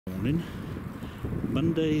Morning,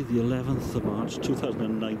 Monday the 11th of March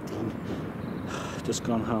 2019, just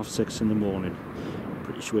gone 6:30 in the morning,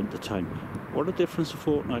 British winter time. What a difference a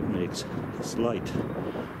fortnight makes. It's light.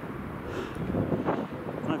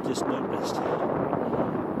 And I've just noticed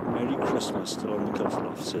Merry Christmas still on the council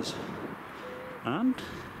offices, and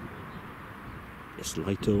it's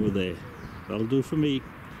light over there. That'll do for me.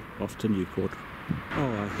 Off to Newport.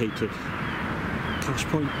 Oh, I hate it. Cash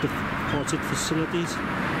point deposit facilities,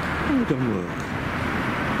 they don't work,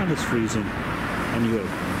 and it's freezing. Anyway,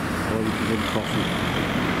 I'll drink coffee.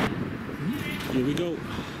 Here we go.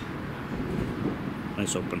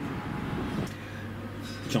 Nice open.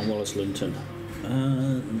 John Wallace Linton.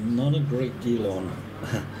 Not a great deal on,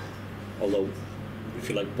 although if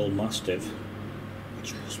you like Bull Mastiff,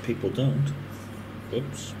 which most people don't.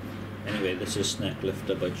 Oops. Anyway, this is Snack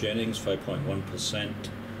Lifter by Jennings,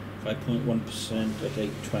 5.1%. 5.1% at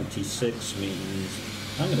 8.26 means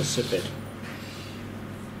I'm going to sip it.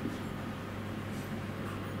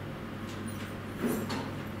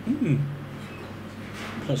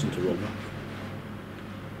 Pleasant aroma.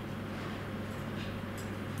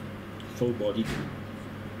 Full bodied.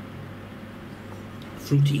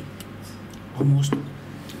 Fruity. Almost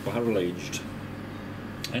barrel aged.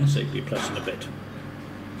 And safely pleasant a bit.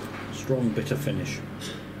 Strong bitter finish.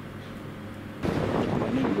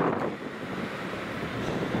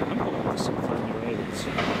 I'm going for some finer ales.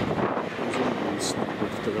 It was only a Snack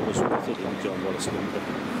Lifter that was worth it in John Wallace Linton.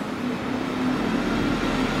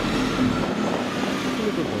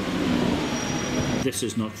 This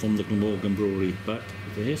is not from the Glamorgan Brewery, but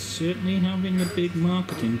they're certainly having a big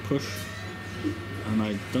marketing push, and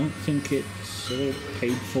I don't think it's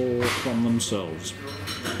paid for from themselves.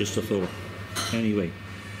 Just a thought. Anyway,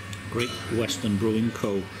 Great Western Brewing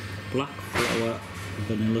Co. Black Flower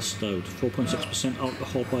Vanilla Stout, 4.6%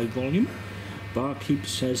 alcohol by volume. Barkeep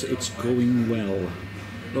says it's going well.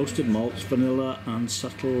 Roasted malts, vanilla and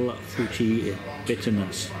subtle fruity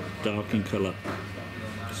bitterness. Dark in colour.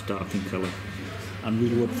 It's dark in colour. And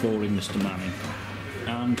real wood flooring, Mr. Manning.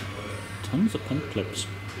 And tons of punt clips.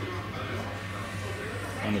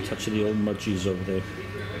 And a touch of the old mudgies over there.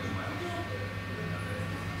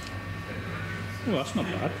 Oh, that's not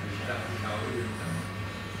bad.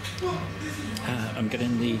 I'm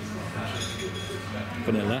getting the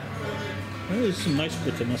vanilla. Oh, there's some nice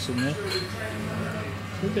bitterness in there.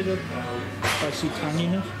 A bit of spicy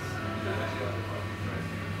tanginess.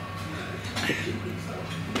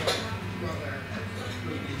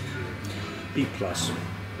 B+.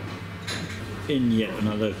 In yet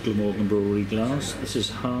another Glamorgan Brewery glass. This is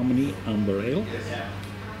Harmony Amber Ale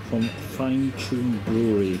from Fine Tune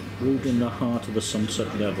Brewery, brewed in the heart of the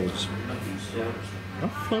Sunset Levels.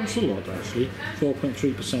 That floods a lot actually.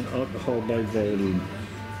 4.3% alcohol by volume.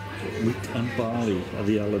 Wheat and barley are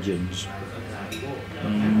the allergens.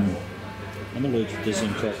 I'm allergic to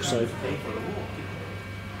zinc oxide.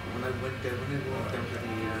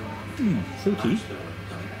 Fruity.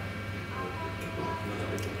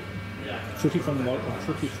 Fruity from the malt and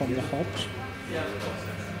fruity from the hops.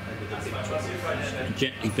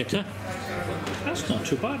 Gently bitter. That's not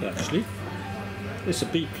too bad actually. It's a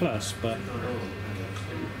B+, but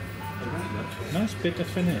nice bitter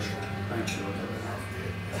finish.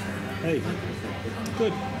 Hey,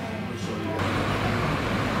 good.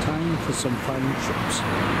 Time for some fine chips.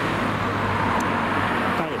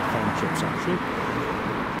 Diet fine chips actually.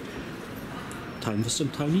 Time for some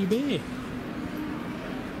Tiny Bear.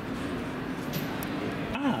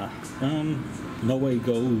 No Way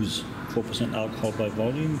Goes, 4% alcohol by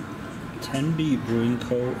volume, 10B Brewing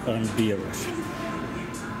Co. and BRF.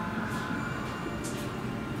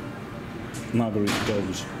 Marguerite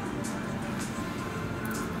Goes.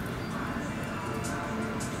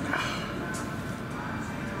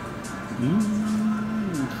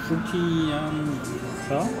 Fruity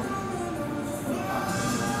sour.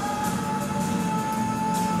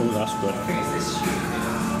 Oh, that's good.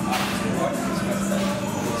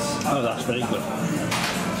 Oh, that's very good.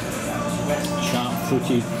 Sharp,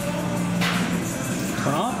 fruity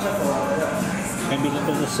tart. Maybe a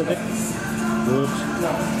little bit acidic. Good.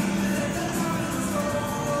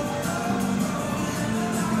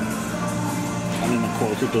 And in a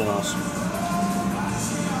quality glass.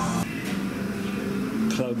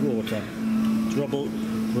 Cloudwater. Drubble.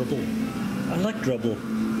 I like Drubble.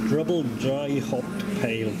 Drubble Dry Hopped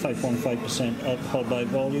Pale, 5.5% alcohol by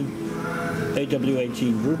volume.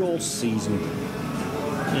 AW18, brewed all season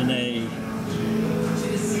in a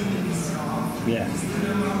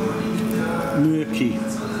murky,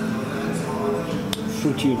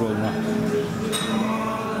 fruity aroma.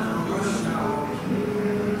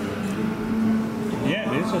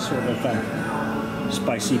 Yeah, it is. a sort of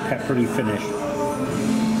spicy, peppery finish,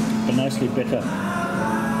 but nicely bitter.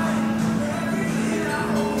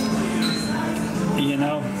 You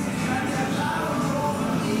know,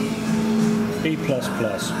 B++.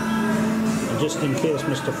 And just in case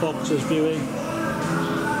Mr. Fox is viewing,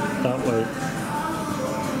 that way.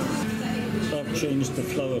 So I've changed the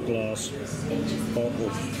flower glass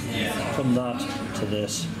bottle from that to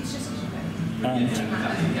this. And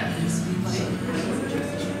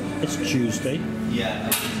it's Tuesday.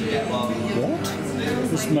 What?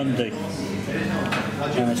 It's Monday.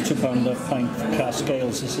 And it's £2 a pint for car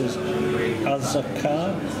scales. This is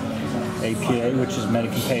Azakar APA, which is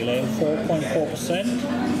American Pale Ale, 4.4%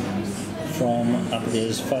 from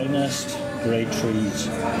Aberdeen's finest, Grey Trees,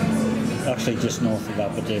 actually just north of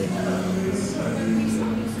Aberdeen.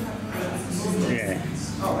 Yeah.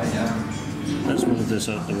 Let's move this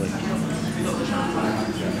out the way.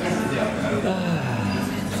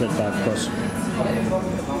 Sit back across.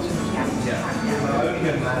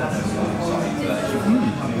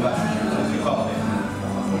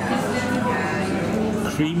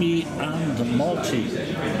 Creamy and malty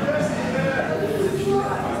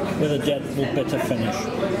with a gentle bitter finish.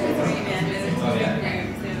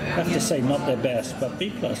 I have to say, not their best, but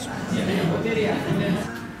B+.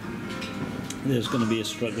 There's going to be a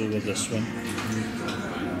struggle with this one.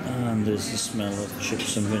 And there's the smell of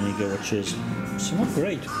chips and vinegar, which is somewhat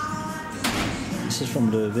great. This is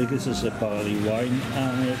from Lervig. This is a barley wine,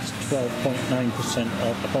 and it's 12.9%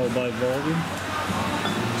 alcohol by volume.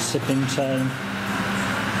 Sipping time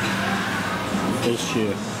this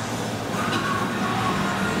year.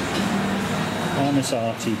 And it's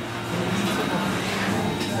arty.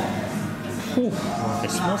 Whew, it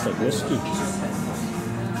smells like whiskey.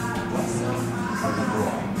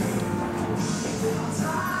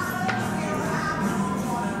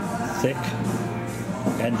 Thick,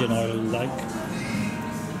 engine oil like,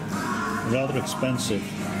 rather expensive.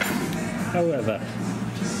 However,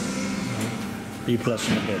 B+ in a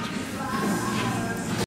bit.